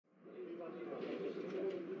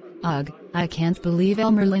Ugh, I can't believe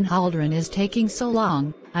Ivan-Hodges is taking so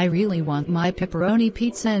long. I really want my pepperoni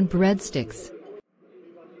pizza and breadsticks.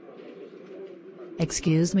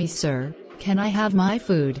 Excuse me, sir, can I have my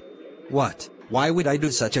food? What? Why would I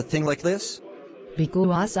do such a thing like this?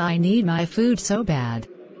 Because I need my food so bad.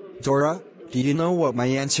 Dora, do you know what my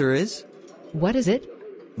answer is? What is it?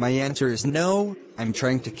 My answer is no. I'm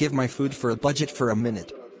trying to give my food for a budget for a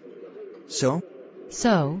minute. So,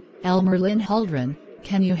 Ivan-Hodges,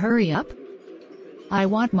 can you hurry up? I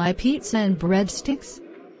want my pizza and breadsticks.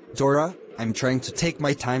 Dora, I'm trying to take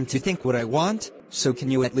my time to think what I want, so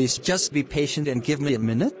can you at least just be patient and give me a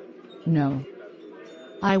minute? No.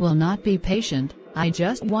 I will not be patient, I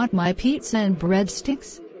just want my pizza and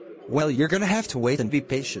breadsticks. Well, you're gonna have to wait and be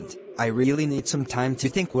patient. I really need some time to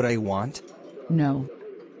think what I want. No.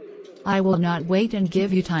 I will not wait and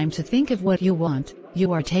give you time to think of what you want.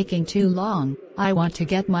 You are taking too long. I want to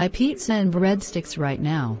get my pizza and breadsticks right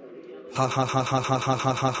now. Ha ha ha ha ha ha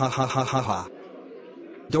ha ha ha ha ha ha ha.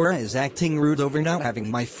 Dora is acting rude over not having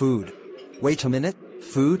my food. Wait a minute,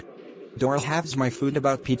 food? Dora has my food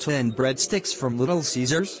about pizza and breadsticks from Little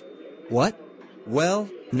Caesars? What? Well,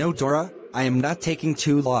 no Dora, I am not taking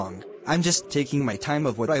too long. I'm just taking my time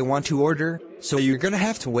of what I want to order, so you're gonna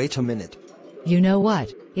have to wait a minute. You know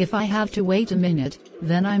what, if I have to wait a minute,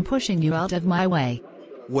 then I'm pushing you out of my way.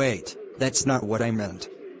 Wait, that's not what I meant.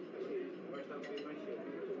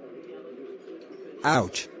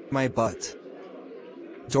 Ouch, my butt.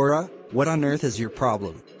 Dora, what on earth is your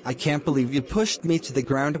problem? I can't believe you pushed me to the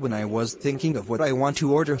ground when I was thinking of what I want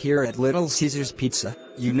to order here at Little Caesars Pizza.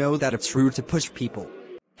 You know that it's rude to push people.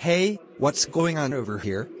 Hey, what's going on over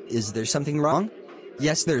here? Is there something wrong?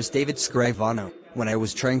 Yes, there's David Scrivano. When I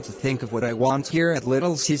was trying to think of what I want here at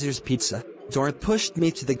Little Caesars Pizza, Dora pushed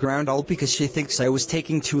me to the ground all because she thinks I was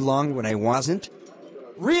taking too long when I wasn't.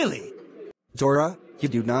 Really? Dora, you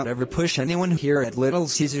do not ever push anyone here at Little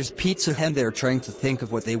Caesars Pizza and they're trying to think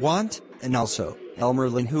of what they want, and also,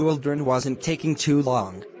 Ivan-Hodges wasn't taking too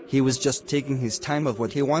long. He was just taking his time of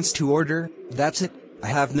what he wants to order, that's it. I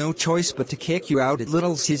have no choice but to kick you out at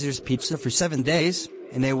Little Caesars Pizza for 7 days,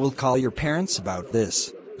 and I will call your parents about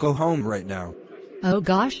this. Go home right now. Oh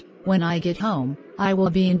gosh, when I get home, I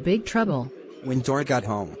will be in big trouble. When Dora got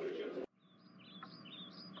home.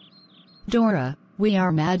 Dora, we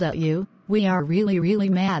are mad at you, we are really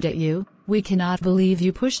mad at you. We cannot believe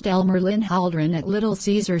you pushed Ivan-Hodges at Little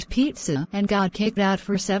Caesars Pizza and got kicked out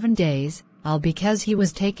for 7 days, all because he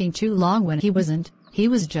was taking too long when he wasn't. He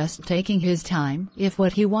was just taking his time if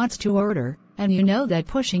what he wants to order, and you know that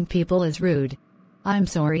pushing people is rude. I'm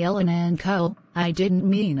sorry Ellen and Co, I didn't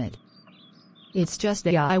mean it. It's just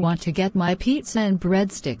that I want to get my pizza and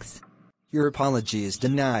breadsticks. Your apology is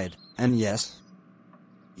denied, and yes,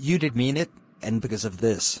 you did mean it, and because of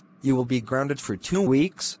this, you will be grounded for 2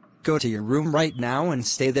 weeks. Go to your room right now and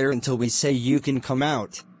stay there until we say you can come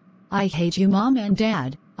out. I hate you Mom and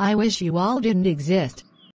Dad, I wish you all didn't exist.